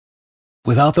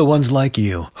Without the ones like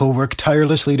you, who work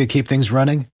tirelessly to keep things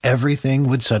running, everything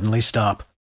would suddenly stop.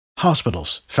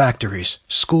 Hospitals, factories,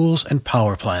 schools, and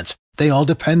power plants, they all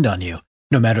depend on you.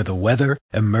 No matter the weather,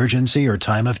 emergency, or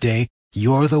time of day,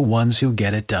 you're the ones who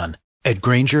get it done. At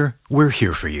Grainger, we're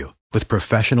here for you with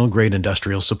professional-grade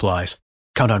industrial supplies.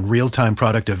 Count on real-time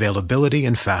product availability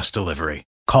and fast delivery.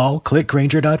 Call, click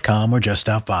Grainger.com, or just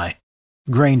stop by.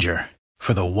 Grainger,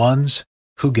 for the ones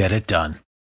who get it done.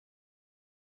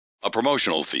 A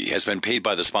promotional fee has been paid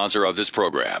by the sponsor of this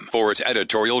program for its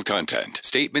editorial content.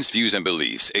 Statements, views, and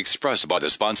beliefs expressed by the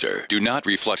sponsor do not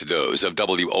reflect those of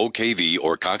WOKV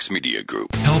or Cox Media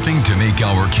Group. Helping to make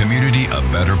our community a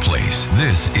better place.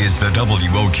 This is the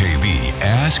WOKV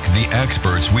Ask the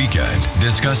Experts Weekend,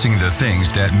 discussing the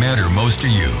things that matter most to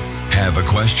you. Have a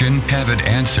question? Have it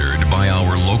answered by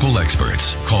our local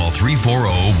experts. Call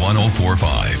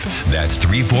 340-1045. That's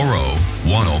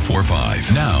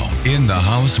 340-1045. Now, in the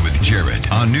house with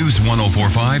Jared on News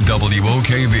 104.5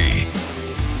 WOKV.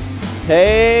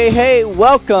 Hey,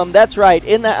 welcome. That's right.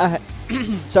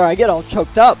 Sorry, I get all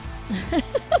choked up. I'm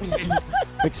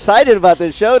excited about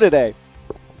this show today.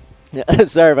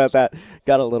 Sorry about that.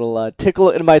 Got a little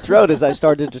tickle in my throat as I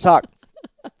started to talk.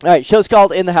 All right, show's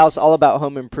called In the House, all about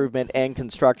home improvement and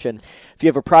construction. If you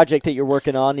have a project that you're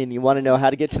working on and you want to know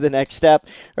how to get to the next step,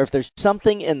 or if there's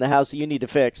something in the house that you need to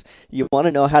fix, you want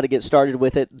to know how to get started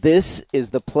with it, this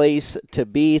is the place to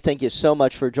be. Thank you so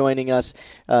much for joining us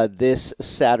this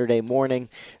Saturday morning.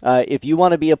 If you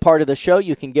want to be a part of the show,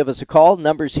 you can give us a call.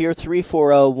 Numbers here,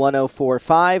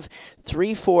 340-1045,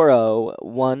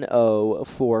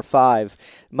 340-1045.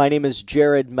 My name is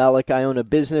Jared Mellick. I own a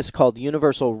business called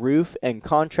Universal Roof and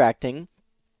Contracting.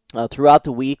 Throughout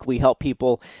the week, we help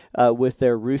people with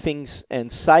their roofing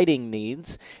and siding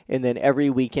needs, and then every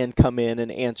weekend come in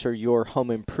and answer your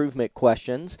home improvement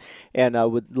questions. And I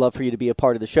would love for you to be a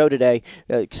part of the show today.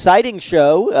 Exciting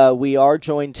show. We are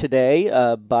joined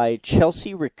today by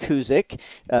Chelsea Rokusek.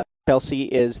 Chelsea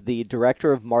is the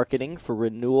Director of Marketing for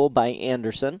Renewal by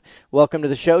Andersen. Welcome to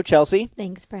the show, Chelsea.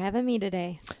 Thanks for having me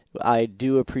today. I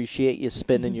do appreciate you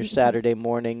spending your Saturday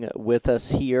morning with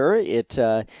us here. It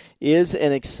is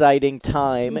an exciting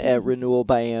time at Renewal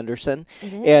by Andersen.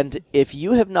 It is. And if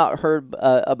you have not heard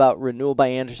about Renewal by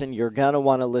Andersen, you're going to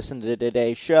want to listen to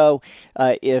today's show.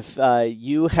 If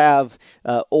you have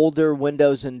older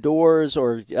windows and doors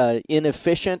or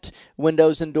inefficient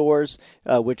windows and doors,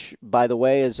 which, by the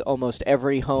way, is almost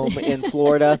every home in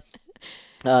Florida,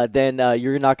 then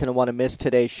you're not going to want to miss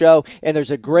today's show. And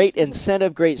there's a great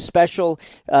incentive, great special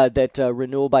that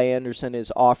Renewal by Andersen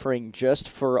is offering just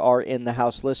for our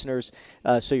in-the-house listeners.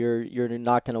 So you're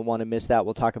not going to want to miss that.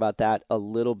 We'll talk about that a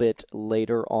little bit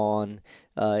later on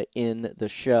in the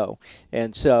show.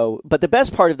 And so, but the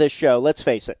best part of this show, let's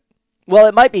face it, well,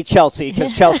 it might be Chelsea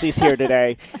because Chelsea's here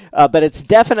today, but it's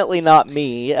definitely not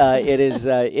me. It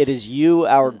is you,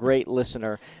 our great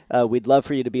listener. We'd love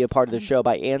for you to be a part of the show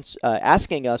by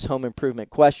asking us home improvement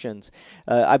questions.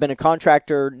 I've been a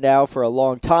contractor now for a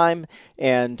long time,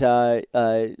 and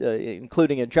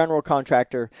including a general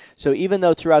contractor. So even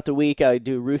though throughout the week I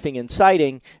do roofing and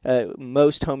siding,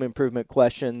 most home improvement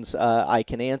questions I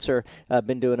can answer. I've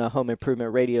been doing a home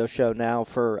improvement radio show now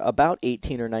for about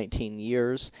 18 or 19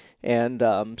 years. And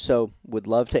so would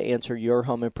love to answer your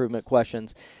home improvement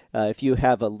questions. If you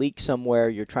have a leak somewhere,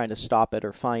 you're trying to stop it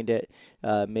or find it.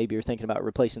 Maybe you're thinking about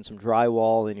replacing some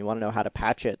drywall and you want to know how to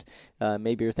patch it.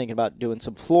 Maybe you're thinking about doing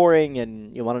some flooring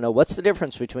and you want to know what's the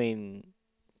difference between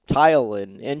tile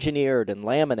and engineered and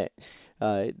laminate.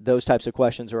 Those types of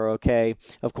questions are okay.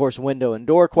 Of course, window and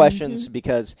door questions,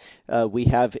 because we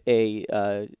have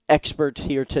a expert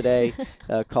here today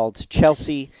called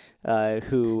Chelsea,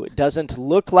 who doesn't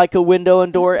look like a window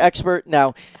and door expert.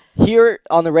 Now, here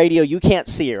on the radio, you can't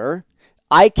see her.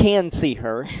 I can see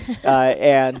her,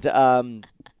 and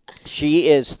she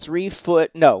is 4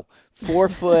 foot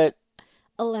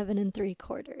 11 and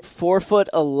 3/4.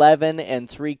 4'11"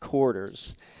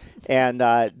 3/4. And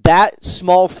that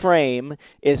small frame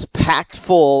is packed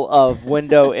full of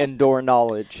window and door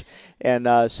knowledge. And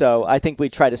so I think we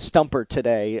try to stump her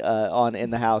today on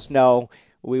In the House. No,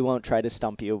 we won't try to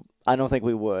stump you. I don't think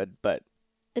we would, but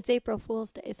it's April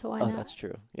Fool's Day, so why not? Oh, that's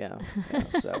true. Yeah.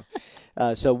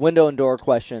 So window and door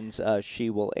questions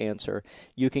she will answer.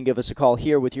 You can give us a call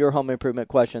here with your home improvement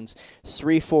questions,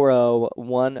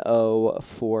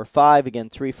 340-1045. Again,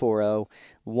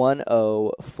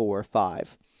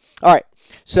 340-1045. All right.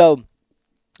 So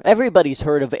everybody's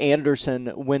heard of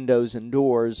Andersen windows and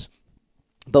doors,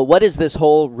 but what is this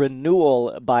whole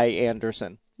Renewal by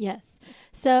Andersen? Yes.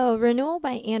 So Renewal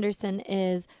by Andersen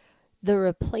is the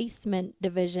replacement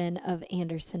division of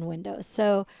Andersen Windows.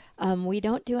 So we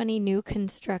don't do any new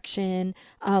construction.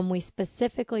 We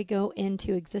specifically go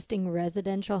into existing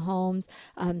residential homes,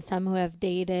 some who have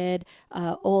dated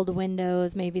old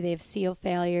windows. Maybe they have seal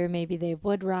failure, maybe they have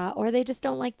wood rot, or they just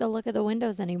don't like the look of the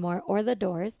windows anymore or the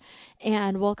doors.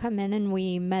 And we'll come in and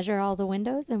we measure all the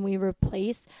windows and we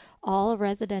replace all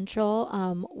residential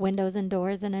windows and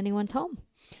doors in anyone's home.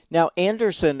 Now,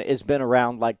 Andersen has been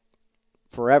around like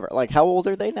forever. Like, how old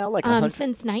are they now? Like 100?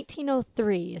 Since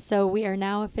 1903. So we are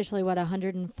now officially,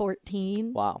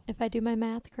 114? Wow. If I do my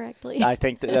math correctly. I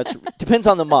think that's depends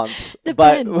on the month. Yes.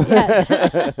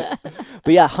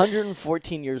 But yeah,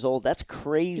 114 years old. That's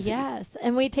crazy. Yes.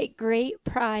 And we take great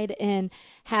pride in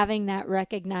having that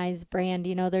recognized brand.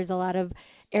 You know, there's a lot of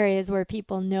areas where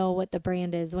people know what the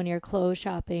brand is when you're clothes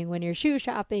shopping, when you're shoe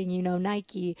shopping, you know,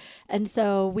 Nike. And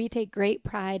so we take great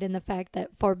pride in the fact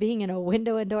that for being in a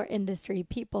window and door industry,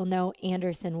 people know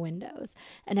Andersen Windows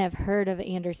and have heard of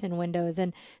Andersen Windows.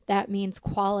 And that means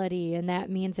quality, and that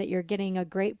means that you're getting a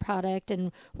great product,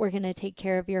 and we're going to take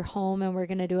care of your home, and we're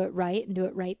going to do it right and do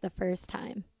it right the first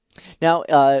time. Now,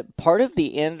 part of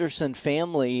the Andersen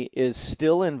family is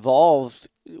still involved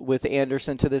with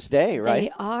Andersen to this day, right?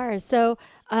 They are. So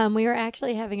we were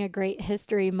actually having a great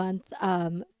history month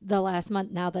the last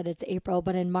month, now that it's April,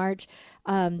 but in March,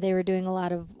 they were doing a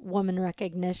lot of woman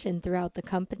recognition throughout the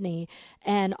company,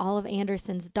 and all of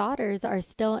Andersen's daughters are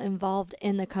still involved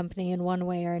in the company in one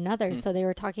way or another. So they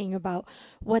were talking about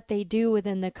what they do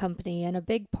within the company, and a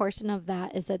big portion of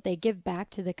that is that they give back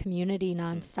to the community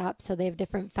nonstop. So they have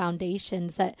different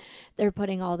foundations that they're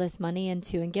putting all this money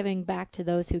into and giving back to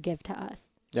those who give to us.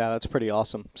 Yeah, that's pretty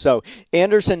awesome. So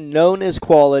Andersen, known as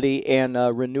quality, and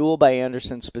Renewal by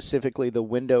Andersen, specifically the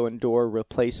window and door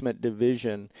replacement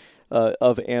division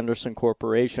of Andersen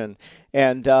Corporation.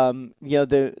 And, you know,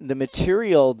 the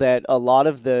material that a lot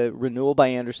of the Renewal by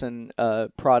Andersen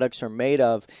products are made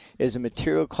of is a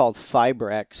material called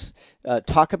Fibrex.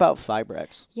 Talk about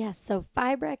Fibrex. Yes, so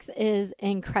Fibrex is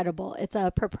incredible. It's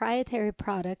a proprietary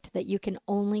product that you can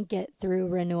only get through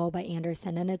Renewal by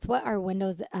Andersen, and it's what our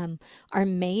windows are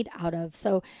made out of.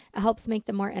 So it helps make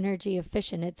them more energy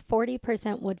efficient. It's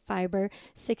 40% wood fiber,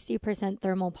 60%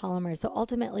 thermal polymer. So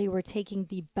ultimately, we're taking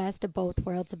the best of both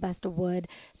worlds, the best of wood,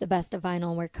 the best of vinyl,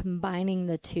 and we're combining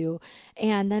the two.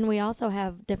 And then we also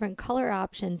have different color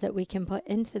options that we can put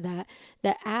into that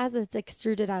as it's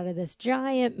extruded out of this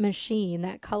giant machine,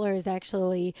 that color is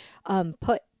actually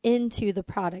put into the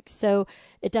product. So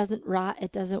it doesn't rot,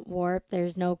 it doesn't warp,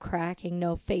 there's no cracking,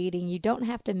 no fading. You don't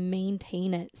have to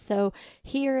maintain it. So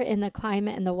here in the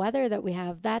climate and the weather that we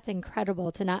have, that's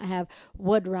incredible to not have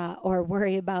wood rot or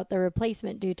worry about the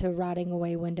replacement due to rotting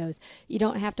away windows. You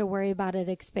don't have to worry about it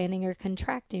expanding or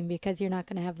contracting because you're not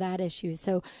going to have that issue.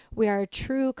 So we are a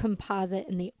true composite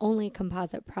and the only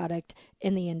composite product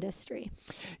in the industry.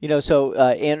 You know, so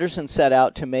Andersen set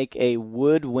out to make a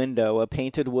wood window, a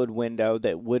painted wood window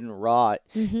that wouldn't rot,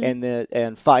 and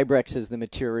Fibrex is the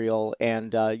material,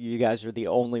 and you guys are the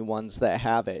only ones that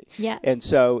have it. Yes. And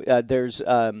so there's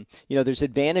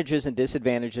advantages and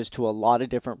disadvantages to a lot of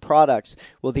different products.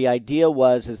 Well, the idea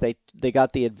is they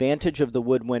got the advantage of the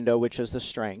wood window, which is the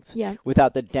strength,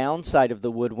 without the downside of the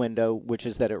wood window, which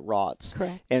is that it rots.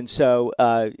 Correct. And so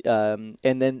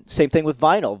and then same thing with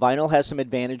vinyl. Vinyl has some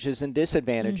advantages and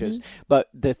disadvantages, but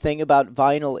the thing about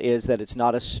vinyl is that it's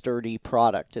not a sturdy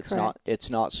product. It's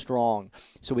not strong.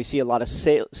 So we see a lot of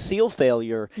seal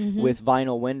failure with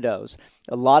vinyl windows.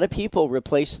 A lot of people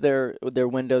replace their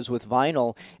windows with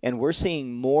vinyl, and we're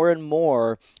seeing more and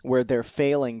more where they're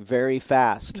failing very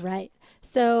fast. Right.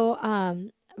 So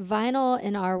vinyl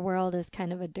in our world is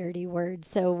kind of a dirty word,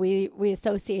 so we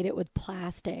associate it with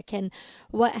plastic. And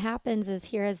what happens is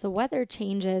here, as the weather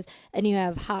changes and you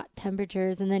have hot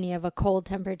temperatures and then you have a cold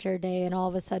temperature day, and all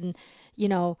of a sudden, you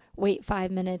know, wait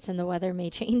 5 minutes and the weather may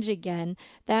change again,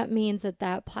 that means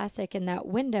that plastic in that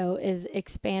window is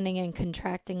expanding and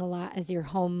contracting a lot as your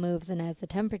home moves and as the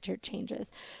temperature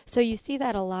changes. So you see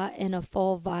that a lot in a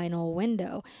full vinyl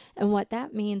window. And what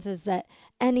that means is that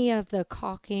any of the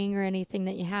caulking or anything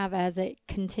that you have as it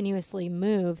continuously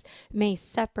moves may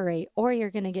separate, or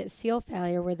you're going to get seal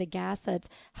failure where the gas that's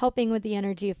helping with the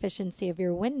energy efficiency of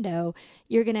your window,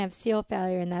 you're going to have seal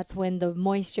failure, and that's when the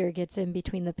moisture gets in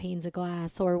between the panes of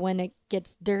glass, or when it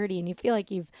gets dirty and you feel like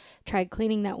you've tried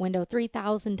cleaning that window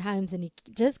 3,000 times and you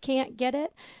just can't get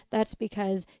it. That's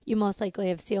because you most likely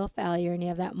have seal failure and you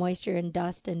have that moisture and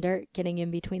dust and dirt getting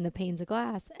in between the panes of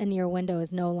glass, and your window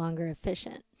is no longer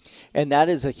efficient. And that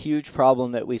is a huge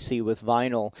problem that we see with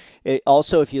vinyl.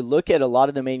 Also, if you look at a lot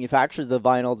of the manufacturers of the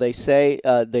vinyl, they say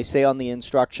on the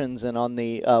instructions and on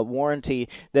the warranty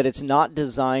that it's not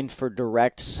designed for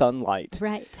direct sunlight.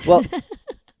 Right. Well,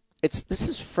 this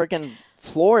is friggin'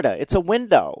 Florida. It's a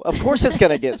window. Of course it's going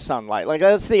to get sunlight. Like,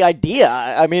 that's the idea.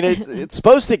 I mean, it's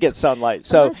supposed to get sunlight.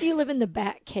 So unless you live in the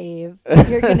bat cave,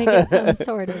 you're going to get some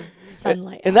sort of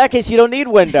sunlight. In that case, you don't need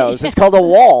windows. Yeah. It's called a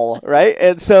wall, right?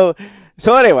 And so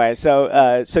anyway,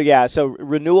 so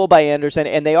Renewal by Andersen,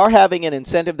 and they are having an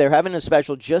incentive. They're having a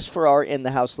special just for our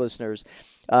in-the-house listeners,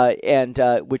 and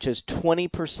which is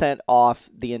 20% off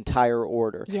the entire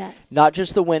order. Yes. Not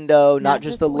just the window, not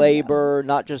just the labor,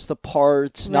 not just the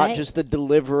parts, right. not just the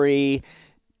delivery.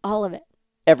 All of it.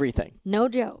 Everything. No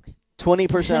joke.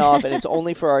 20% off, and it's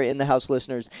only for our in-the-house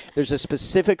listeners. There's a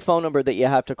specific phone number that you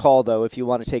have to call, though, if you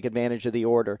want to take advantage of the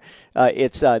order.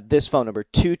 It's this phone number,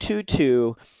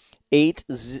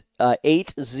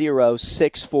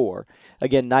 222-8064.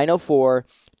 Again,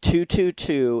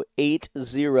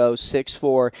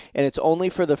 904-222-8064, and it's only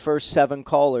for the first 7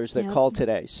 callers that call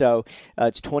today. So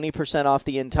it's 20% off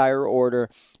the entire order,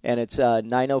 and it's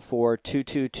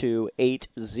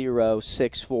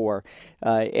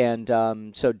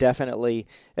 904-222-8064. So definitely,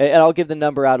 and I'll give the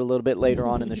number out a little bit later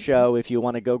on in the show if you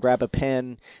want to go grab a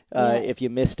pen, if you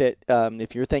missed it.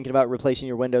 If you're thinking about replacing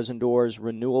your windows and doors,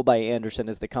 Renewal by Andersen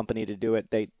is the company to do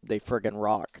it. They friggin'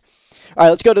 rock. All right,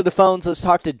 let's go to the phones. Let's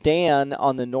talk to Dan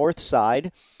on the north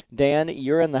side. Dan,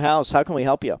 you're in the house. How can we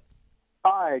help you?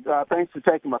 Hi, thanks for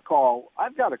taking my call.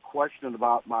 I've got a question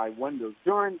about my windows.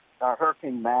 During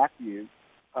Hurricane Matthew,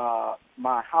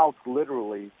 my house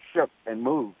literally shook and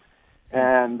moved.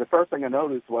 And the first thing I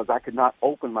noticed was I could not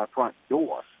open my front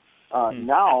door.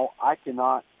 Now I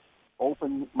cannot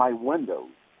open my windows.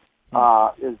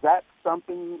 Is that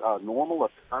something normal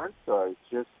occurrence? It's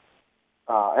just,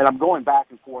 and I'm going back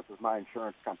and forth with my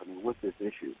insurance company with this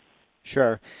issue.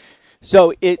 Sure.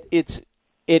 So it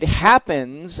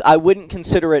happens. I wouldn't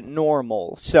consider it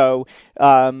normal. So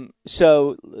a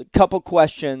couple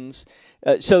questions.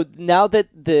 So now that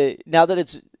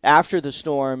it's after the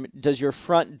storm, does your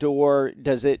front door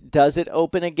does it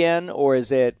open again, or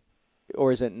is it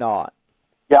not?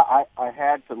 Yeah, I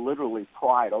had to literally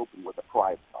pry it open with a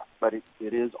pry bar, but it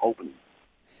is opening.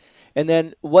 And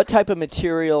then, what type of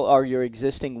material are your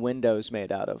existing windows made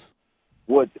out of?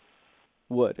 Wood.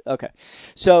 Okay.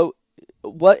 So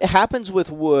what happens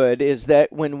with wood is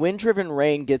that when wind-driven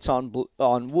rain gets on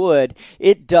wood,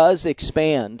 it does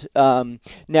expand.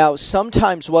 Now,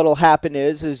 sometimes what will happen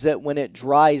is that when it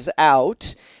dries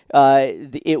out,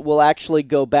 it will actually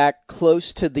go back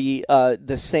close to the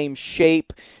same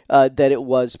shape that it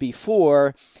was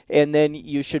before, and then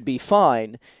you should be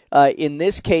fine. In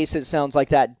this case, it sounds like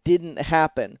that didn't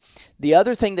happen. The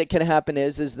other thing that can happen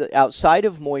is that outside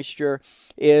of moisture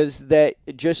is that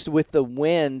just with the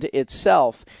wind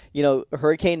itself,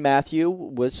 Hurricane Matthew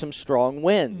was some strong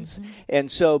winds. Mm-hmm.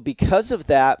 And so because of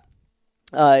that,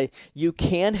 you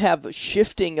can have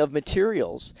shifting of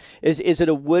materials. Is it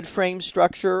a wood frame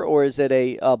structure or is it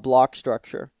a block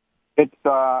structure? It's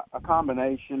a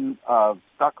combination of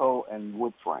stucco and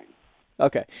wood frame.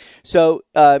 Okay. So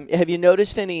have you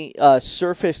noticed any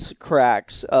surface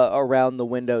cracks around the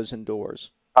windows and doors?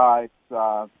 It's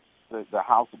the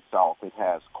house itself. It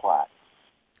has cracks.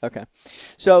 Okay.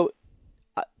 So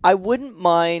I wouldn't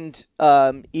mind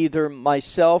either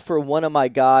myself or one of my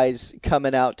guys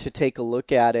coming out to take a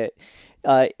look at it.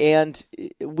 And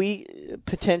we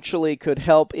potentially could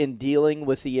help in dealing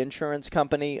with the insurance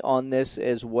company on this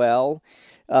as well.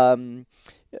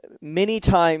 Many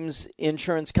times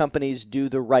insurance companies do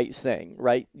the right thing,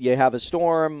 right? You have a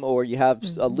storm or you have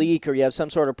a leak or you have some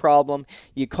sort of problem,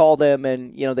 you call them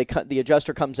and the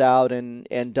adjuster comes out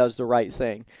and does the right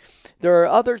thing. There are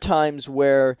other times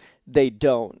where they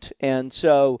don't. And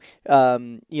so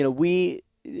we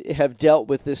have dealt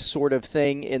with this sort of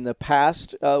thing in the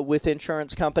past with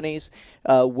insurance companies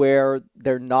where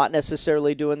they're not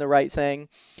necessarily doing the right thing.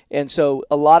 And so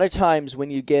a lot of times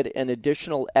when you get an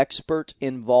additional expert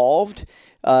involved,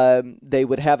 they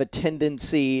would have a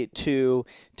tendency to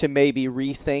maybe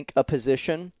rethink a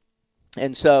position.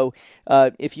 And so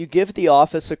if you give the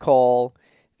office a call,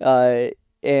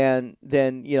 and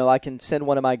then, I can send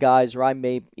one of my guys, or I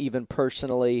may even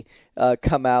personally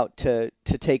come out to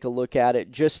take a look at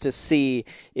it just to see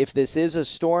if this is a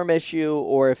storm issue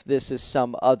or if this is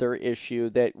some other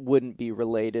issue that wouldn't be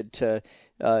related to,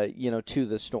 to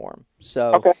the storm.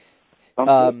 So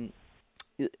okay.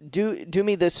 Do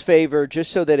me this favor,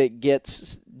 just so that it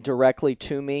gets directly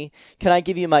to me. Can I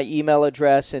give you my email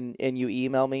address and you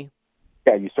email me?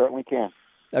 Yeah, you certainly can.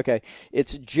 Okay.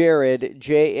 It's Jared,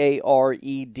 Jared,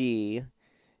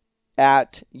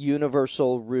 at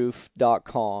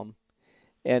universalroof.com.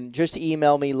 And just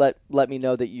email me, let me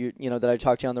know that that I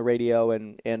talked to you on the radio,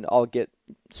 and I'll get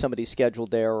somebody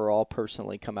scheduled there, or I'll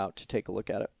personally come out to take a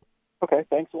look at it. Okay,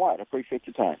 thanks a lot. I appreciate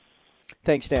your time.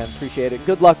 Thanks, Dan. Appreciate it.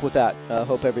 Good luck with that.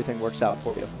 Hope everything works out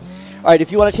for you. All right,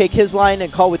 if you want to take his line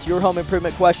and call with your home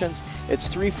improvement questions, it's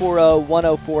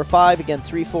 340-1045. Again,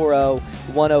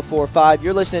 340-1045.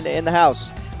 You're listening to In the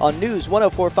House on News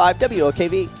 104.5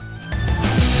 WOKV.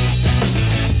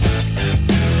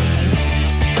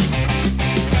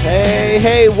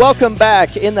 Hey, welcome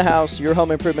back. In the House, your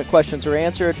home improvement questions are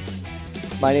answered.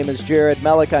 My name is Jared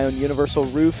Mellick. I own Universal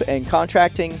Roof and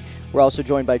Contracting. We're also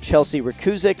joined by Chelsea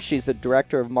Rokusek. She's the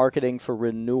Director of Marketing for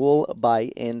Renewal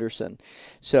by Andersen.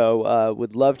 So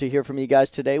would love to hear from you guys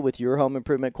today with your home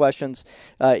improvement questions.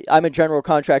 I'm a general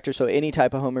contractor, so any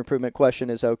type of home improvement question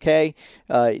is okay.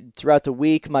 Throughout the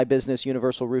week, my business,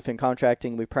 Universal Roof and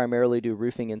Contracting, we primarily do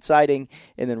roofing and siding,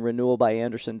 and then Renewal by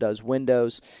Andersen does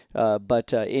windows.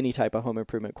 But any type of home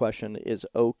improvement question is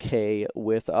okay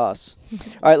with us.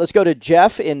 All right, let's go to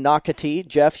Jeff in Nocatee.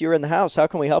 Jeff, you're in the house. How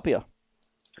can we help you?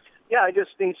 Yeah, I just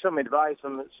need some advice.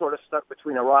 I'm sort of stuck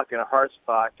between a rock and a hard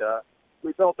spot.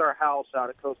 We built our house out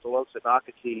at Coastal Oaks at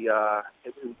Nocatee.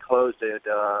 We closed it.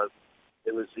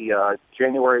 It was the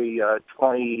January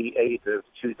 28th of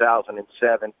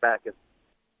 2007, back at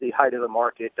the height of the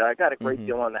market. I got a great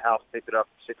deal on the house, picked it up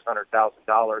for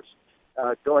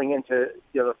 $600,000. Going into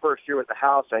the first year with the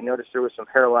house, I noticed there was some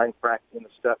hairline cracking in the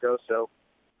stucco, so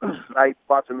I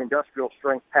bought some industrial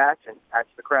strength patch and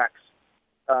patched the cracks.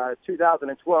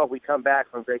 2012, we come back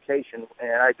from vacation,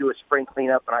 and I do a spring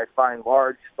cleanup, and I find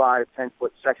large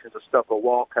 5-10-foot sections of stucco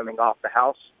wall coming off the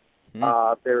house.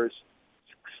 There's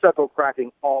stucco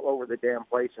cracking all over the damn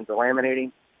place and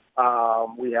delaminating.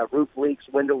 We have roof leaks,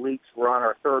 window leaks. We're on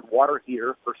our third water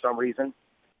heater for some reason.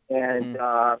 And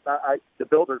the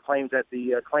builder claims that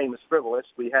the claim is frivolous.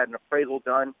 We had an appraisal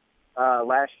done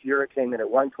last year. It came in at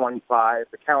 $125.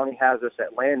 The county has us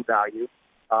at land value.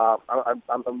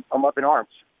 I'm up in arms.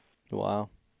 Wow.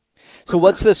 So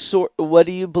what's the what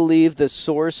do you believe the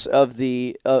source of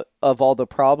the of all the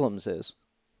problems is?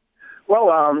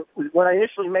 Well, when I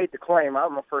initially made the claim,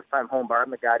 I'm a first-time home buyer.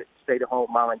 I'm the guy that stayed at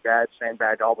home, mom and dad,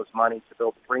 sandbagged all his money to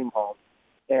build a dream home.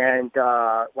 And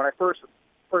when I first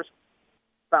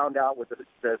found out with the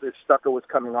stucco was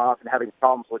coming off and having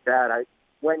problems with that, I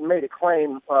went and made a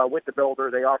claim with the builder.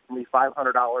 They offered me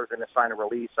 $500 and a sign of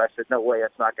release. I said, no way,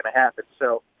 that's not going to happen.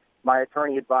 So my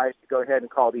attorney advised to go ahead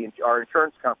and call our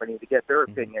insurance company to get their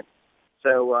opinion.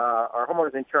 So our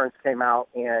homeowner's insurance came out,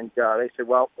 and they said,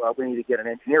 well, we need to get an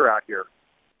engineer out here.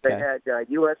 They had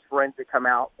U.S. Forensic come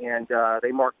out, and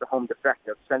they marked the home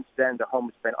defective. Since then, the home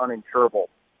has been uninsurable.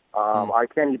 I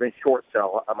can't even short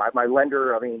sell. My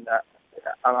lender,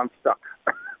 I'm stuck.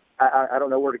 I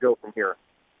don't know where to go from here.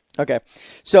 Okay,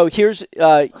 so here's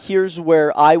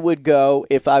where I would go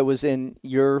if I was in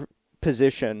your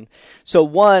position. So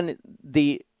one,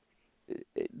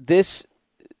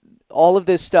 all of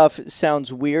this stuff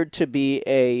sounds weird to be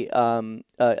a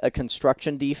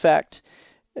construction defect.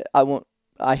 I would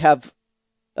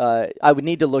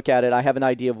need to look at it. I have an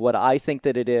idea of what I think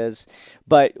that it is.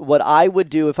 But what I would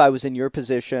do if I was in your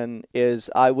position is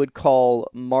I would call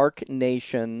Mark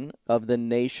Nation of the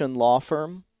Nation Law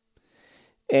Firm.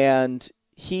 And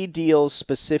he deals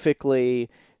specifically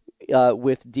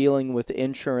with dealing with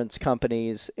insurance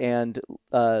companies and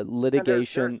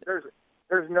litigation. And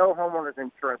there's no homeowner's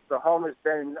insurance. The home has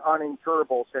been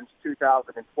uninsurable since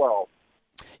 2012.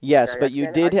 Yes, but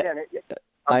you did.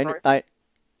 I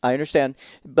understand.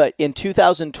 But in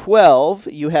 2012,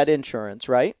 you had insurance,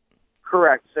 right?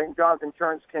 Correct. St. John's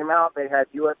Insurance came out. They had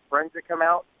U.S. Forensic come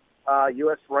out.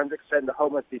 U.S. Forensic said the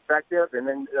home was defective, and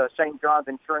then St. John's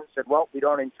Insurance said, well, we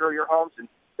don't insure your homes, and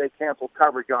they canceled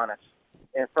coverage on us.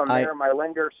 And from there, my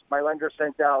lender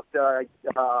sent out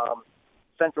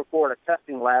Central Florida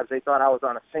testing labs. They thought I was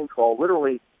on a sinkhole.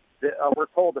 Literally, we're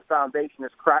told the foundation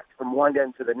is cracked from one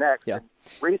end to the next. Yeah. And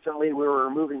recently, we were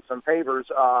removing some pavers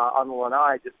on the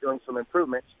lanai, just doing some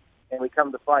improvements, and we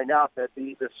come to find out that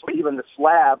even the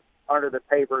slab under the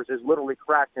pavers is literally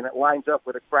cracked, and it lines up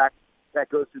with a crack that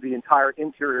goes through the entire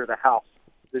interior of the house.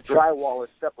 The drywall is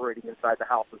separating inside the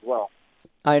house as well.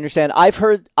 I understand. I've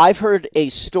heard a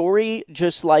story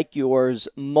just like yours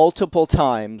multiple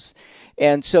times.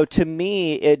 And so to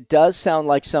me, it does sound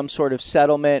like some sort of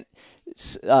settlement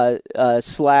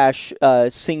slash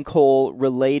sinkhole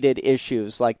related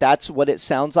issues. Like, that's what it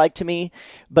sounds like to me.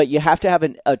 But you have to have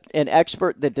an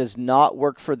expert that does not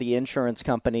work for the insurance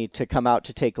company to come out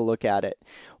to take a look at it.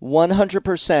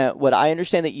 100%. What I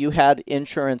understand that you had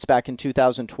insurance back in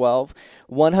 2012.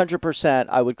 100%.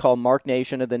 I would call Mark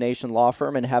Nation of the Nation Law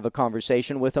Firm and have a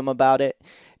conversation with them about it.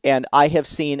 And I have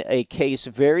seen a case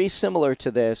very similar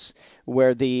to this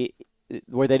where they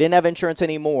didn't have insurance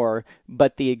anymore,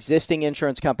 but the existing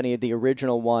insurance company, the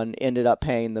original one, ended up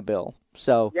paying the bill.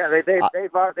 So yeah,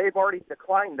 they've already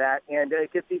declined that, and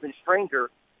it gets even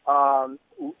stranger.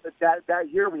 That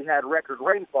year we had record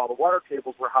rainfall. The water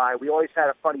tables were high. We always had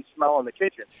a funny smell in the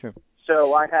kitchen. Sure.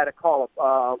 So I had to call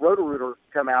a Roto-Rooter to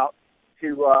come out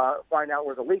to find out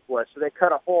where the leak was. So they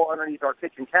cut a hole underneath our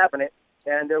kitchen cabinet,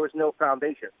 and there was no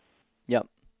foundation. Yep.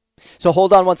 So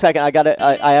hold on one second. I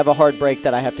have a hard break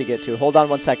that I have to get to. Hold on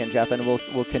one second, Jeff, and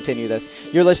we'll continue this.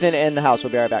 You're listening to In the House.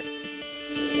 We'll be right back.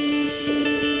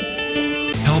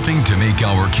 Helping to make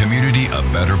our community a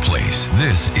better place.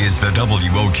 This is the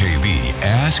WOKV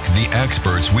Ask the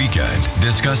Experts Weekend,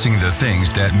 discussing the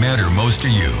things that matter most to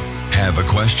you. Have a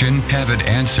question? Have it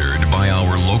answered by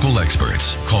our local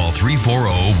experts. Call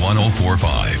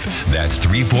 340-1045. That's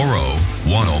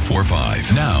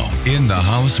 340-1045. Now, In the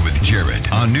House with Jared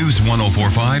on News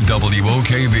 104.5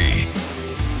 WOKV.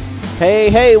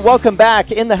 Hey, welcome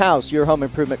back. In the House. Your home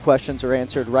improvement questions are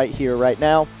answered right here, right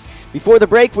now. Before the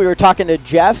break, we were talking to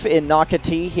Jeff in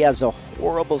Nocatee. He has a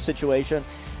horrible situation,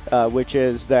 which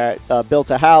is that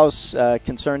built a house,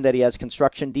 concerned that he has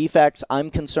construction defects. I'm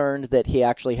concerned that he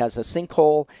actually has a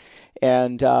sinkhole,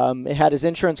 and had his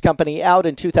insurance company out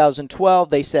in 2012.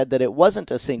 They said that it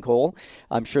wasn't a sinkhole.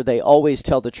 I'm sure they always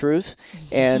tell the truth,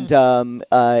 and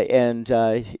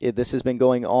this has been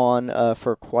going on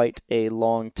for quite a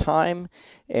long time,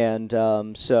 and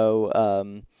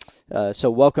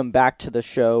so welcome back to the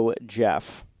show,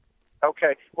 Jeff.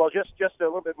 Okay. Well, just a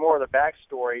little bit more of the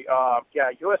backstory.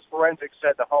 U.S. Forensics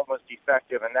said the home was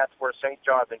defective, and that's where St.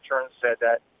 John's Insurance said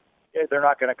that they're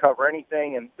not going to cover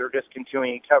anything, and they're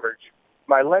discontinuing coverage.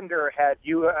 My lender had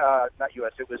it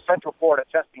was Central Florida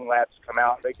Testing Labs come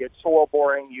out. They did soil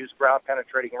boring, used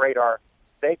ground-penetrating radar.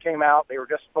 They came out. They were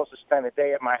just supposed to spend a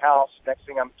day at my house. Next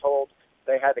thing I'm told,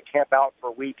 they had to camp out for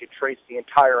a week and trace the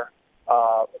entire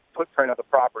footprint of the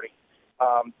property.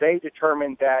 They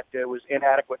determined that there was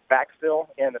inadequate backfill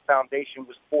and the foundation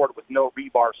was poured with no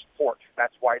rebar support.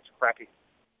 That's why it's cracking.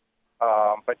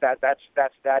 But that's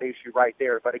that issue right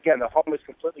there. But again, the home is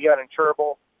completely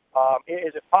uninsurable.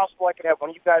 Is it possible I could have one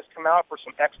of you guys come out for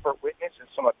some expert witness and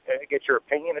get your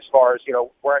opinion as far as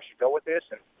where I should go with this?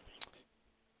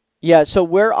 Yeah, so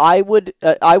where I would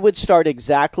start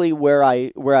exactly where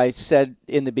I said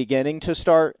in the beginning to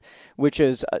start, which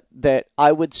is that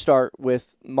I would start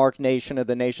with Mark Nation of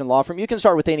the Nation Law Firm. You can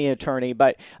start with any attorney,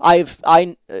 but I've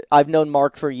known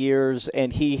Mark for years,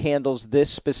 and he handles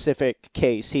this specific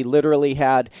case. He literally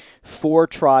had 4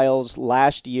 trials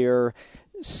last year,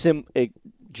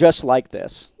 just like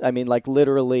this. I mean, like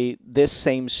literally this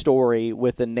same story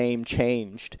with the name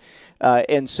changed.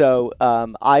 And so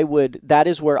that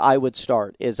is where I would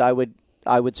start, is I would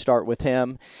start with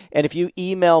him. And if you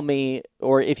email me,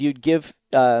 or if you give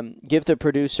the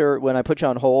producer, when I put you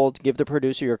on hold, give the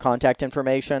producer your contact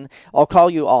information. I'll call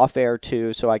you off air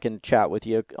too, so I can chat with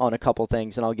you on a couple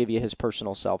things, and I'll give you his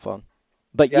personal cell phone.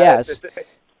 But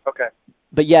okay.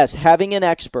 But yes, having an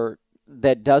expert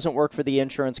that doesn't work for the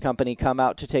insurance company come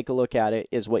out to take a look at it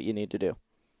is what you need to do.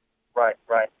 Right.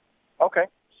 Okay.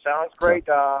 Sounds great.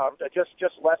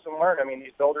 Just lesson learned. I mean,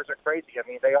 these builders are crazy. I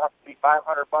mean, they offer me $500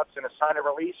 in a sign a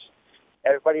release.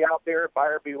 Everybody out there,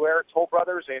 buyer beware, Toll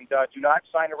Brothers, and do not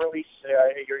sign a release.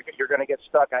 You're going to get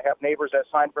stuck. I have neighbors that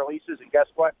signed releases, and guess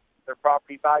what? Their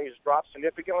property values dropped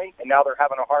significantly, and now they're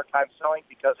having a hard time selling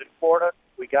because in Florida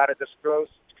we got to disclose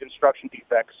construction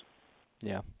defects.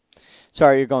 Yeah.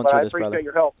 Sorry you're going through this, brother. I appreciate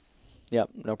your help. Yep,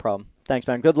 no problem. Thanks,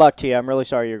 man. Good luck to you. I'm really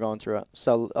sorry you're going through it.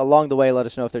 So along the way, let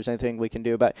us know if there's anything we can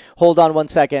do. But hold on one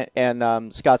second,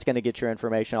 and Scott's going to get your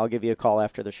information. I'll give you a call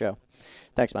after the show.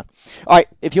 Thanks, man. All right,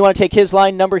 if you want to take his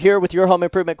line number here with your home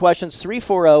improvement questions,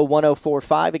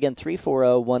 340-1045. Again,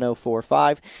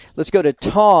 340-1045. Let's go to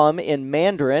Tom in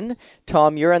Mandarin.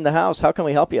 Tom, you're in the house. How can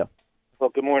we help you? Well,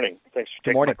 good morning. Thanks for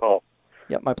taking my call.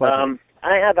 Yep, my pleasure.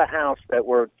 I have a house that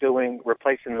we're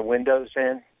replacing the windows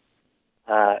in.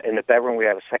 In the bedroom, we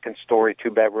have a second story, 2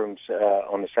 bedrooms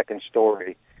on the second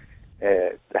story.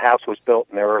 The house was built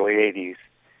in the early 80s.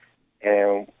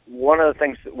 And one of the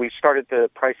things that we started to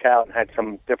price out and had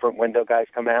some different window guys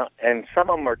come out, and some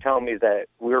of them are telling me that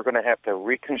we're going to have to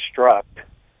reconstruct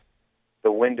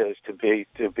the windows to be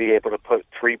able to put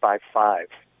 3x5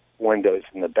 windows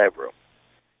in the bedroom.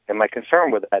 And my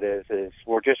concern with that is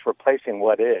we're just replacing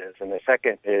what is, and the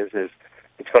second is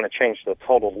it's going to change the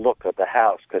total look of the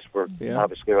house because we're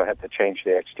obviously going to have to change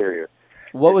the exterior.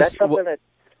 What was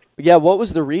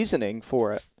the reasoning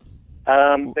for it?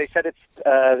 They said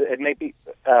it may be.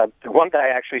 One guy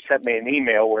actually sent me an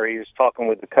email where he was talking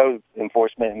with the code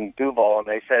enforcement in Duval, and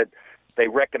they said they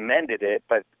recommended it,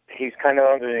 but he's kind of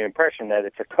under the impression that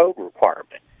it's a code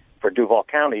requirement for Duval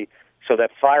County so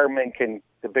that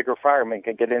the bigger firemen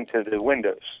can get into the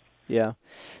windows. Yeah,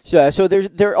 so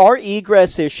there are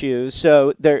egress issues.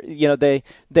 So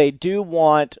they do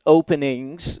want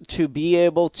openings to be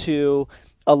able to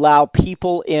allow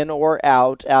people in or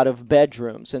out of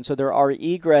bedrooms, and so there are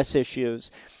egress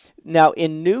issues. Now,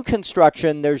 in new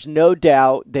construction, there's no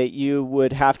doubt that you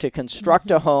would have to construct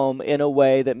a home in a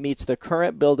way that meets the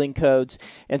current building codes,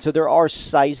 and so there are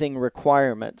sizing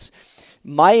requirements.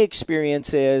 My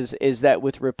experience is that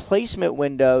with replacement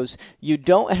windows, you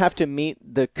don't have to meet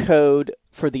the code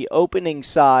for the opening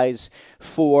size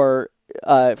for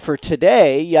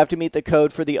today. You have to meet the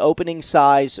code for the opening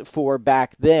size for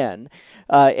back then.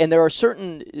 And there are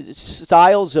certain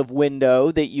styles of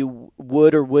window that you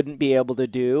would or wouldn't be able to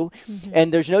do. Mm-hmm.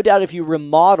 And there's no doubt if you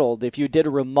did a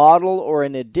remodel or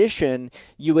an addition,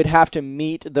 you would have to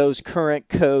meet those current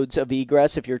codes of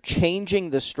egress. If you're changing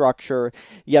the structure,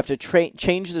 you have to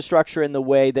change the structure in the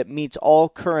way that meets all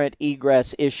current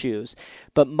egress issues.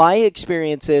 But my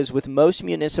experience is with most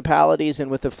municipalities and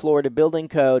with the Florida Building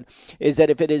Code is that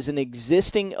if it is an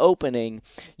existing opening,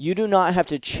 you do not have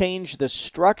to change the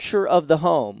structure of the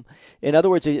home. In other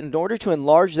words, in order to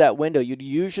enlarge that window,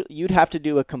 you'd have to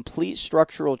do a complete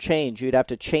structural change. You'd have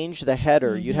to change the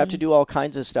header. Mm-hmm. You'd have to do all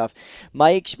kinds of stuff.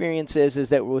 My experience is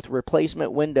that with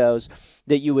replacement windows,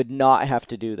 that you would not have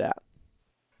to do that.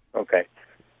 Okay.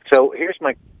 So here's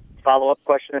my follow-up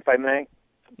question, if I may.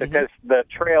 Because the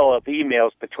trail of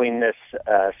emails between this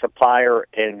supplier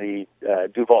and the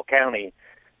Duval County,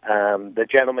 the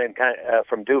gentleman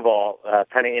from Duval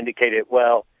kind of indicated,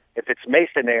 well, if it's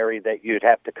masonry that you'd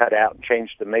have to cut out and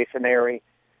change the masonry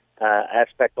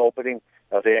aspect opening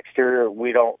of the exterior,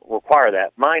 we don't require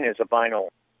that. Mine is a vinyl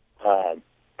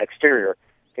exterior.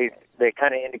 They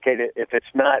kind of indicated if it's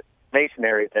not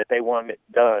masonry that they want it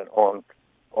done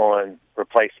on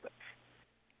replacements.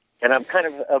 And I'm kind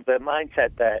of the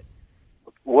mindset that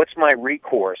what's my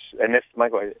recourse? And this is my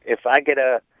question. If I get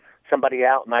somebody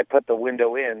out and I put the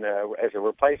window in as a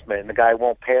replacement and the guy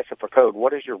won't pass it for code,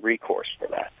 what is your recourse for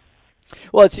that?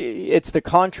 Well, it's the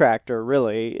contractor,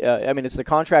 really. It's the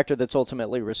contractor that's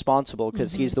ultimately responsible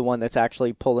because he's the one that's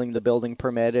actually pulling the building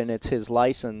permit and it's his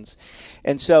license.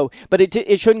 And so, but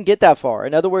it shouldn't get that far.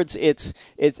 In other words,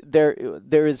 there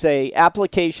is a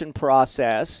application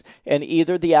process, and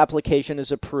either the application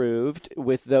is approved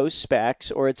with those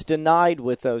specs or it's denied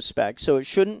with those specs. So it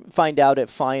shouldn't find out at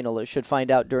final. It should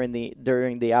find out during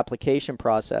the application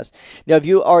process. Now, have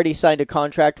you already signed a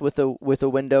contract with a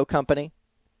window company?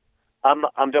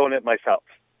 I'm doing it myself.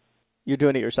 You're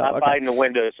doing it yourself. I'm buying the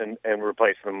windows and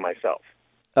replacing them myself.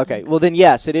 Okay. Well, then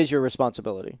yes, it is your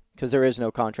responsibility because there is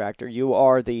no contractor. You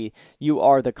are the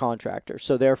contractor.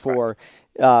 So therefore,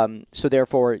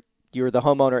 you're the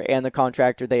homeowner and the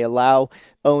contractor. They allow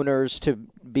owners to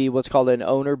be what's called an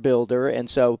owner builder, and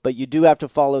so, but you do have to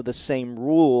follow the same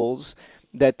rules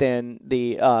that then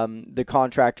the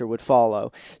contractor would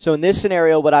follow. So in this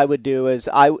scenario, what I would do is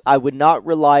I would not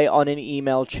rely on an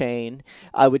email chain.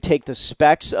 I would take the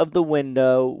specs of the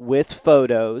window with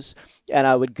photos, and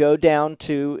I would go down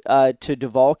to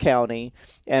Duval County,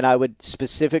 and I would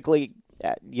specifically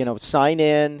sign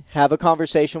in, have a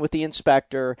conversation with the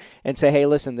inspector, and say, hey,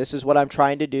 listen, this is what I'm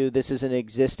trying to do. This is an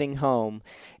existing home,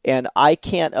 and I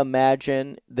can't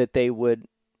imagine that they would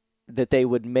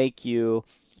make you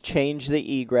change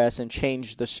the egress and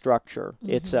change the structure.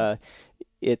 Mm-hmm.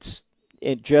 It's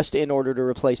just in order to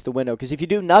replace the window. Because if you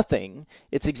do nothing,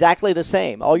 it's exactly the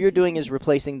same. All you're doing is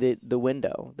replacing the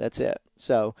window. That's it.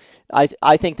 So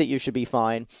I think that you should be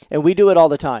fine. And we do it all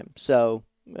the time. So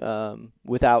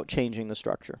without changing the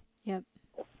structure. Yep.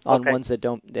 On ones that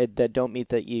don't meet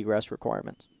the egress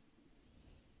requirements.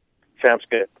 Sounds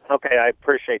good. Okay, I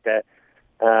appreciate that.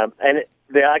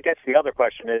 I guess the other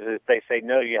question is if they say,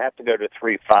 no, you have to go to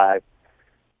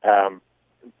 3.5,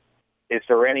 is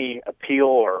there any appeal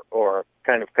or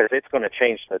kind of, because it's going to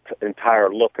change the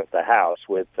entire look of the house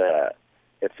with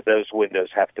if those windows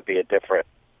have to be a different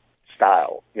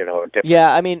style, a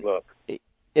different look.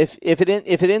 If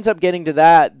it ends up getting to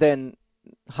that, then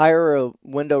hire a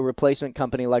window replacement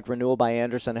company like Renewal by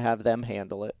Andersen and have them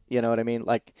handle it. You know what I mean?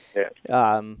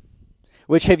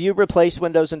 Which, have you replaced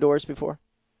windows and doors before?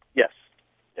 Yes.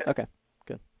 Yeah. Okay,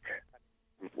 good.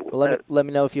 Well, let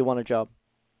me know if you want a job.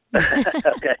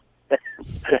 Okay.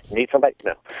 Need somebody?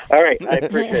 No. All right. I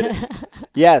appreciate it.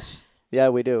 Yes. Yeah,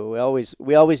 we do.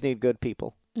 We always need good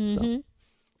people. Mm-hmm.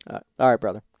 So. All right,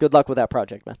 brother. Good luck with that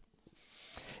project, man.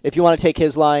 If you want to take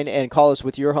his line and call us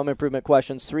with your home improvement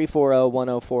questions,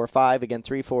 340-1045. Again,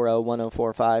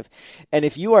 340-1045. And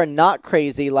if you are not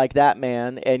crazy like that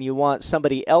man and you want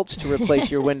somebody else to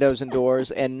replace your windows and doors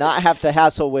and not have to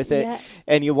hassle with it, yes,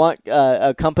 and you want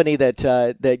a company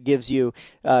that gives you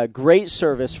great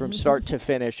service from start to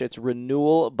finish, it's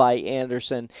Renewal by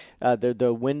Andersen. They're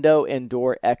the window and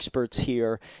door experts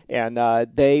here, and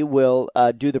they will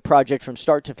do the project from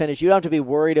start to finish. You don't have to be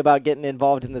worried about getting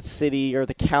involved in the city or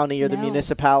the county or the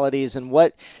municipalities and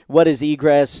what is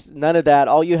egress, none of that.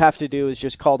 All you have to do is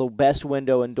just call the best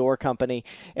window and door company,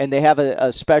 and they have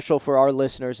a special for our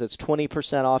listeners that's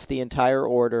 20% off the entire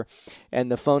order, and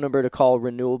the phone number to call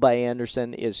Renewal by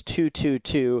Andersen is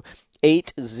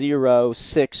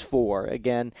 222-8064.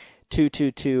 Again,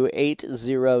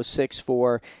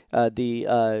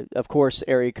 222-8064, of course,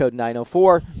 area code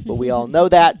 904, but we all know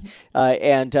that.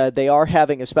 And they are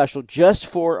having a special just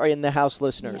for in-the-house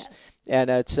listeners. Yes.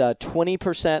 And it's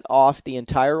 20% off the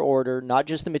entire order, not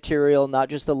just the material, not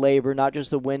just the labor, not just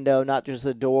the window, not just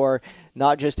the door,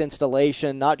 not just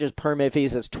installation, not just permit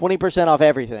fees. It's 20% off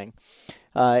everything.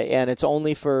 And it's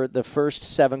only for the first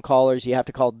 7 callers. You have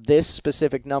to call this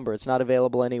specific number. It's not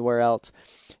available anywhere else.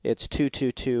 It's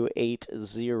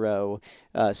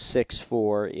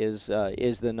 222-8064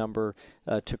 is the number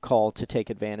to call to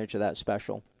take advantage of that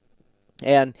special.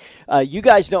 And you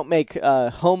guys don't make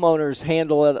homeowners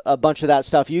handle a bunch of that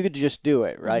stuff. You could just do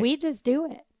it, right? We just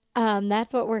do it.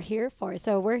 That's what we're here for.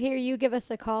 So we're here. You give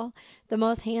us a call. The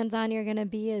most hands-on you're going to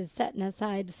be is setting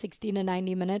aside 60 to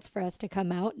 90 minutes for us to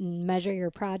come out and measure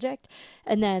your project.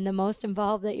 And then the most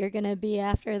involved that you're going to be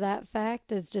after that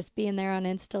fact is just being there on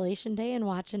installation day and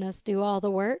watching us do all the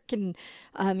work. And,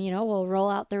 we'll roll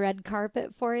out the red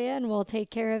carpet for you and we'll take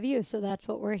care of you. So that's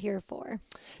what we're here for.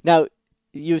 Now,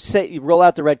 you say you roll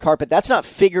out the red carpet. That's not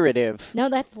figurative. No,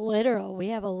 that's literal. We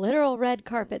have a literal red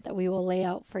carpet that we will lay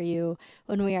out for you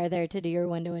when we are there to do your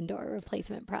window and door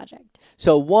replacement project.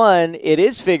 So one, it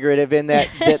is figurative in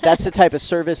that's the type of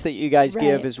service that you guys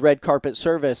give is red carpet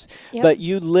service. Yep. But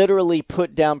you literally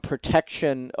put down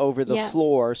protection over the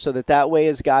floor so that way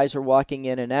as guys are walking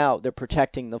in and out, they're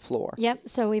protecting the floor. Yep.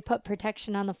 So we put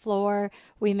protection on the floor.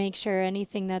 We make sure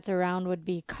anything that's around would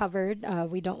be covered.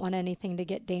 We don't want anything to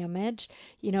get damaged.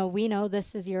 We know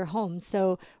this is your home,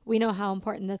 so we know how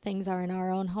important the things are in our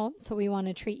own home, so we want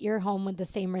to treat your home with the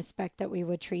same respect that we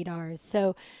would treat ours.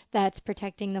 So that's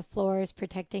protecting the floors,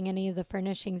 protecting any of the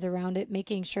furnishings around it,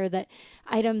 making sure that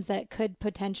items that could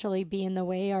potentially be in the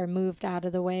way are moved out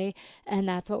of the way, and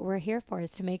that's what we're here for,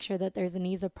 is to make sure that there's an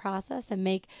ease of process and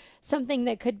make something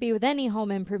that could be with any home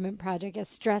improvement project a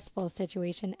stressful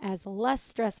situation as less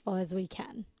stressful as we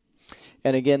can.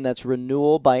 And again, that's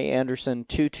Renewal by Andersen,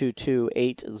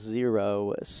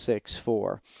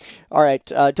 222-8064. All right.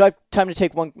 Do I have time to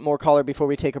take one more caller before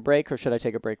we take a break, or should I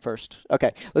take a break first?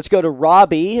 Okay. Let's go to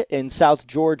Robbie in South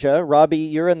Georgia. Robbie,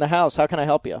 you're in the house. How can I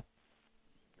help you?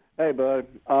 Hey, bud.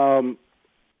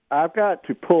 I've got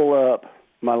to pull up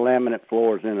my laminate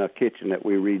floors in a kitchen that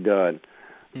we redone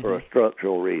for a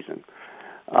structural reason.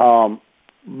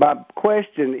 My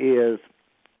question is,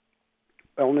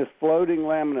 on this floating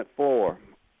laminate floor,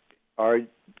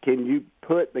 can you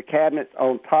put the cabinets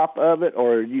on top of it,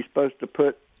 or are you supposed to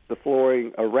put the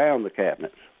flooring around the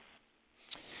cabinets?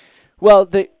 Well,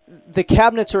 the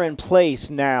cabinets are in place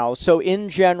now. So in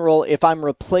general, if I'm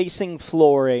replacing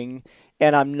flooring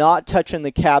and I'm not touching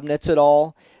the cabinets at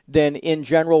all, then in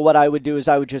general what I would do is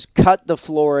I would just cut the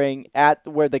flooring at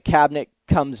where the cabinet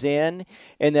comes in,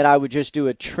 and then I would just do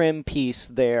a trim piece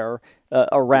there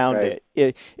around it.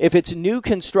 If it's new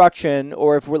construction,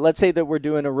 or if let's say that we're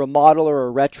doing a remodel or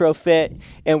a retrofit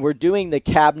and we're doing the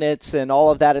cabinets and all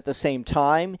of that at the same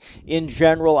time, in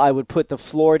general I would put the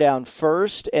floor down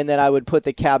first and then I would put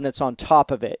the cabinets on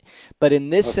top of it. But in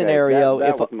this scenario,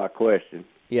 that was my question.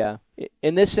 Yeah.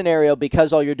 In this scenario,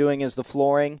 because all you're doing is the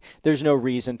flooring, there's no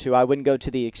reason to. I wouldn't go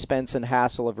to the expense and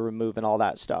hassle of removing all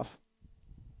that stuff.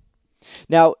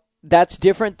 Now, that's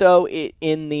different though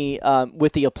in the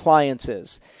with the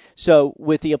appliances. So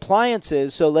with the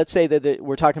appliances, so let's say that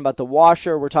we're talking about the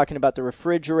washer, we're talking about the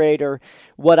refrigerator.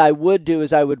 What I would do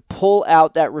is I would pull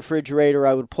out that refrigerator,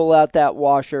 I would pull out that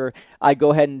washer, I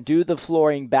go ahead and do the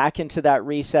flooring back into that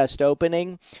recessed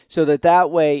opening, so that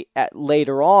way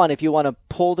later on, if you want to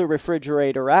pull the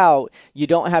refrigerator out, you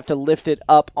don't have to lift it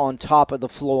up on top of the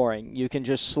flooring. You can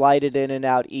just slide it in and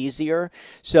out easier.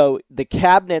 So the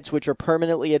cabinets, which are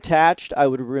permanently attached, I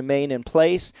would remain in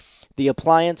place. The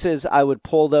appliances, I would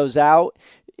pull those out,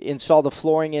 install the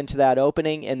flooring into that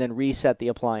opening, and then reset the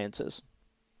appliances.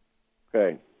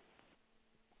 Okay.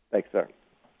 Thanks, sir.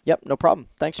 Yep, no problem.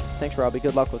 Thanks, Robbie.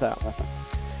 Good luck with that. All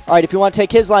right, if you want to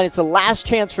take his line, it's the last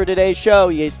chance for today's show.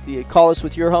 You call us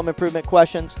with your home improvement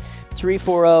questions,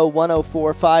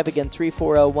 340-1045. Again,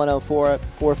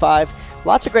 340-1045.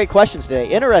 Lots of great questions today.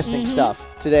 Interesting stuff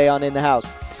today on In the House.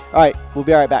 All right, we'll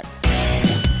be right back.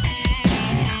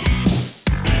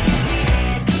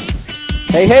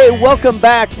 Hey, welcome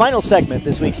back. Final segment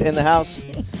this week's In the House.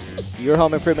 Your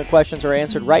home improvement questions are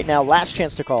answered right now. Last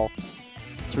chance to call,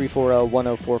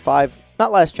 340-1045.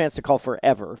 Not last chance to call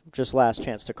forever, just last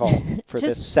chance to call for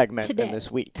this segment today. And this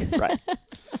week. Right.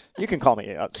 You can call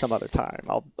me some other time.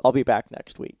 I'll be back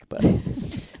next week. But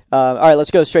all right,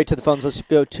 let's go straight to the phones. Let's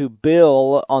go to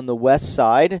Bill on the west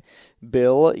side.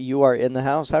 Bill, you are in the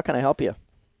house. How can I help you?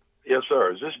 Yes,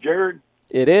 sir. Is this Jared?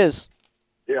 It is.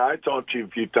 Yeah, I talked to you a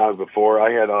few times before.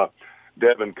 I had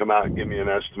Devin come out and give me an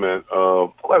estimate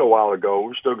quite a while ago.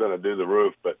 We're still going to do the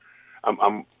roof, but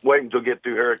I'm waiting to get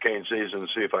through hurricane season to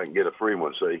see if I can get a free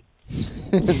one, see?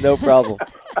 No problem.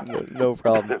 No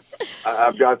problem.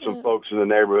 I've got some folks in the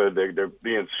neighborhood. They're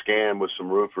being scammed with some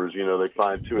roofers. You know, they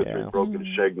find 2 or 3 broken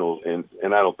shingles, and I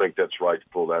don't think that's right to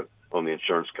pull that on the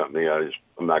insurance company.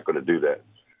 I'm not going to do that.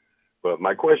 But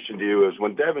my question to you is,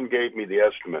 when Devin gave me the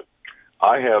estimate,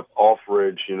 I have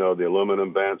off-ridge, the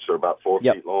aluminum vents are about 4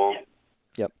 feet long.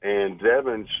 Yep. And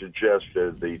Devin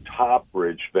suggested the top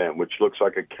ridge vent, which looks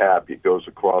like a cap. It goes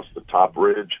across the top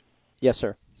ridge. Yes,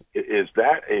 sir. Is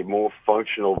that a more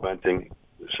functional venting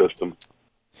system?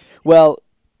 Well,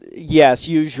 yes,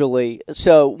 usually.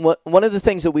 So one of the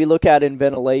things that we look at in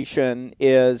ventilation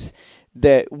is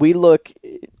that we look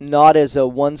not as a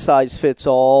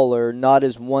one-size-fits-all or not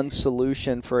as one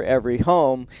solution for every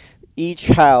home. Each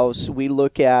house, we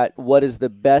look at what is the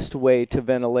best way to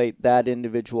ventilate that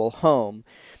individual home.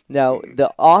 Now,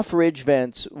 the off-ridge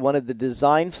vents, one of the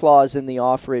design flaws in the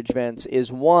off-ridge vents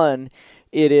is all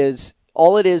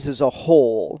it is a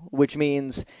hole, which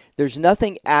means there's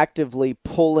nothing actively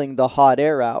pulling the hot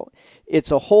air out.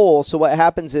 It's a hole, so what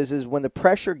happens is when the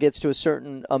pressure gets to a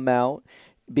certain amount,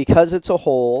 because it's a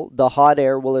hole, the hot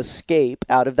air will escape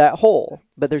out of that hole.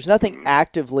 But there's nothing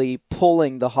actively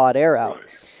pulling the hot air out.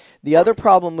 The other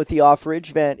problem with the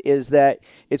off-ridge vent is that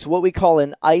it's what we call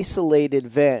an isolated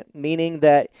vent, meaning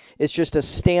that it's just a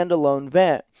standalone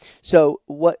vent. So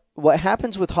what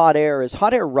happens with hot air is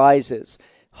hot air rises.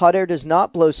 Hot air does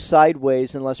not blow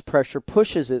sideways unless pressure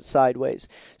pushes it sideways.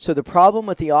 So the problem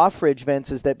with the off-ridge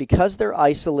vents is that because they're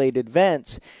isolated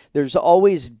vents, there's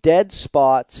always dead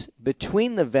spots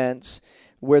between the vents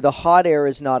where the hot air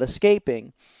is not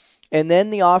escaping. And then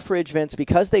the off-ridge vents,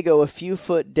 because they go a few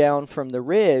foot down from the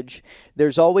ridge,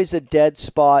 there's always a dead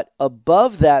spot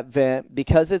above that vent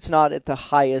because it's not at the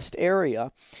highest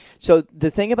area. So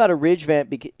the thing about a ridge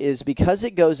vent is because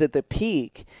it goes at the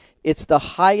peak, it's the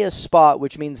highest spot,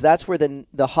 which means that's where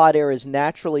the hot air is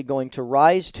naturally going to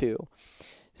rise to.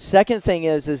 Second thing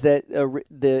is that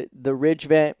the ridge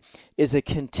vent is a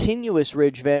continuous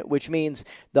ridge vent, which means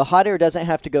the hot air doesn't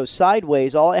have to go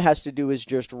sideways. All it has to do is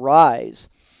just rise.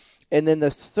 And then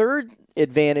the third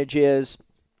advantage is,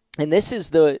 and this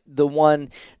is the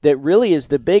one that really is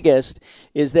the biggest,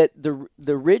 is that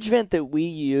the ridge vent that we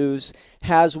use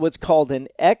has what's called an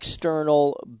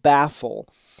external baffle.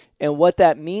 And what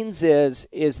that means is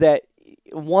that,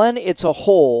 one, it's a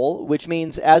hole, which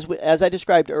means, as I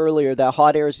described earlier, that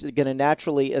hot air is going to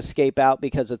naturally escape out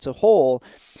because it's a hole.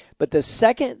 But the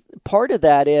second part of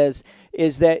that is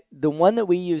that the one that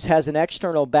we use has an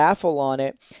external baffle on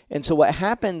it. And so what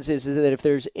happens is that if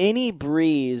there's any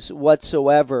breeze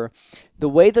whatsoever, the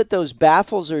way that those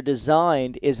baffles are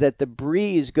designed is that the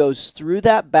breeze goes through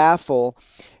that baffle,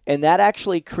 and that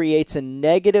actually creates a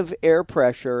negative air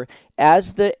pressure.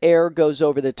 As the air goes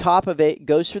over the top of it,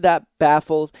 goes through that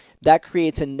baffle, that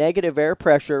creates a negative air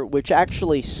pressure, which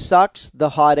actually sucks the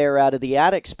hot air out of the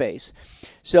attic space.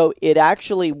 So it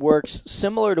actually works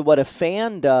similar to what a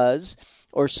fan does,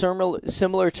 or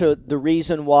similar to the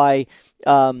reason why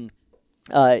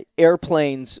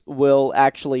airplanes will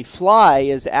actually fly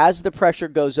is as the pressure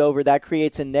goes over, that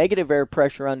creates a negative air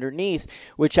pressure underneath,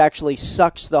 which actually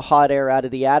sucks the hot air out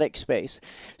of the attic space.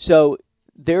 So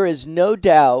there is no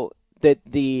doubt that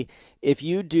if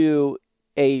you do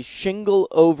a shingle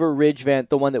over ridge vent,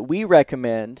 the one that we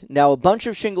recommend. Now, a bunch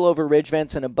of shingle over ridge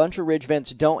vents and a bunch of ridge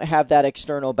vents don't have that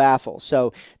external baffle.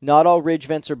 So not all ridge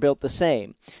vents are built the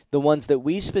same. The ones that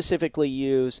we specifically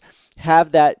use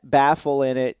have that baffle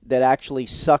in it that actually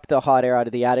suck the hot air out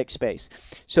of the attic space.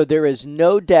 So there is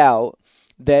no doubt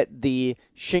that the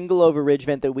shingle over ridge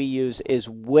vent that we use is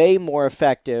way more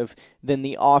effective than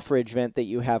the off ridge vent that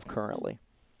you have currently.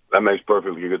 That makes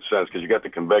perfectly good sense because you got the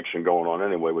convection going on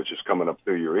anyway, which is coming up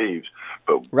through your eaves.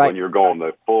 But when you're going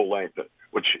the full length,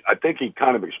 which I think he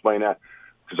kind of explained that,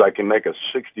 because I can make a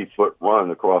 60-foot run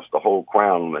across the whole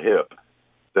crown on the hip.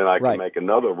 Then I can make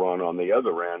another run on the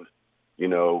other end,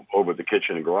 over the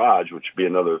kitchen and garage, which would be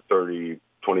another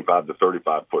 25 to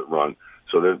 35-foot run.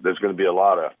 So there's going to be a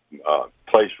lot of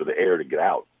place for the air to get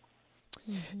out.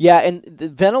 Yeah, and the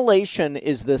ventilation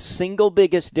is the single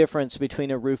biggest difference between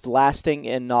a roof lasting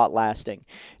and not lasting.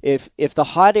 If the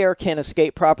hot air can't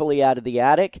escape properly out of the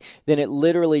attic, then it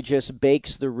literally just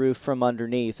bakes the roof from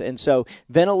underneath. And so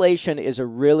ventilation is a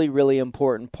really, really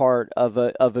important part of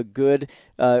a good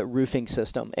roofing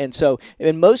system. And so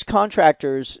most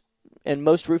contractors and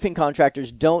most roofing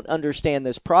contractors don't understand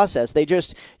this process. They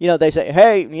just, they say,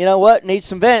 hey, you know what, needs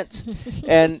some vents.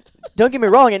 And don't get me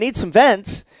wrong, it needs some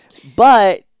vents,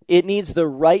 but it needs the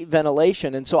right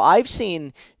ventilation. And so I've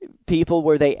seen people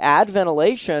where they add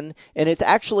ventilation and it's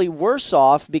actually worse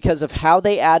off because of how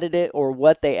they added it or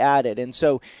what they added. And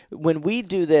so when we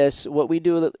do this, what we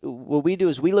do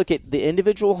is we look at the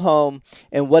individual home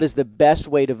and what is the best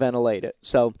way to ventilate it.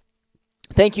 So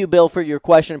thank you, Bill, for your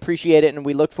question. Appreciate it, and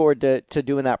we look forward to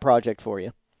doing that project for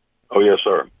you. Oh, yes,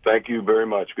 sir. Thank you very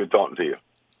much. Good talking to you.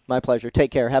 My pleasure.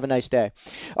 Take care. Have a nice day.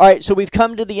 All right, so we've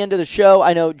come to the end of the show.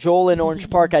 I know, Joel in Orange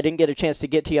Park, I didn't get a chance to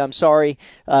get to you. I'm sorry.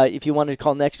 If you wanted to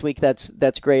call next week, that's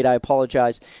great. I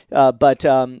apologize. But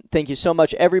thank you so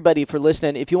much, everybody, for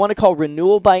listening. If you want to call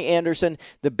Renewal by Andersen,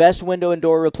 the best window and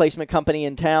door replacement company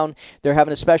in town, they're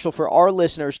having a special for our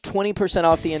listeners, 20%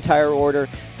 off the entire order.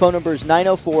 Phone number is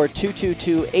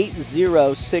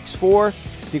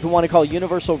 904-222-8064. You can want to call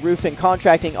Universal Roofing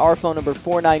Contracting. Our phone number,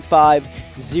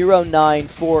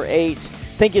 495-0948.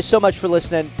 Thank you so much for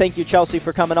listening. Thank you, Chelsea,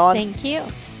 for coming on. Thank you.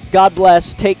 God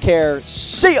bless. Take care.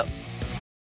 See you.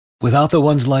 Without the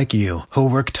ones like you, who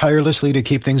work tirelessly to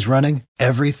keep things running,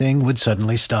 everything would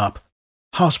suddenly stop.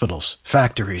 Hospitals,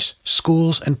 factories,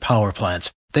 schools, and power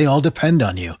plants, they all depend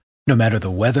on you. No matter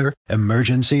the weather,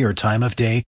 emergency, or time of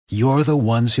day, you're the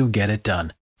ones who get it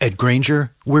done. At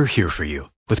Grainger, we're here for you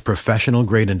with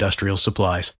professional-grade industrial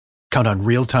supplies. Count on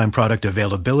real-time product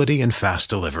availability and fast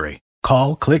delivery.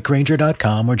 Call, click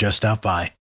Grainger.com, or just stop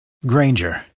by.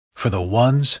 Grainger, for the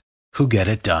ones who get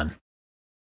it done.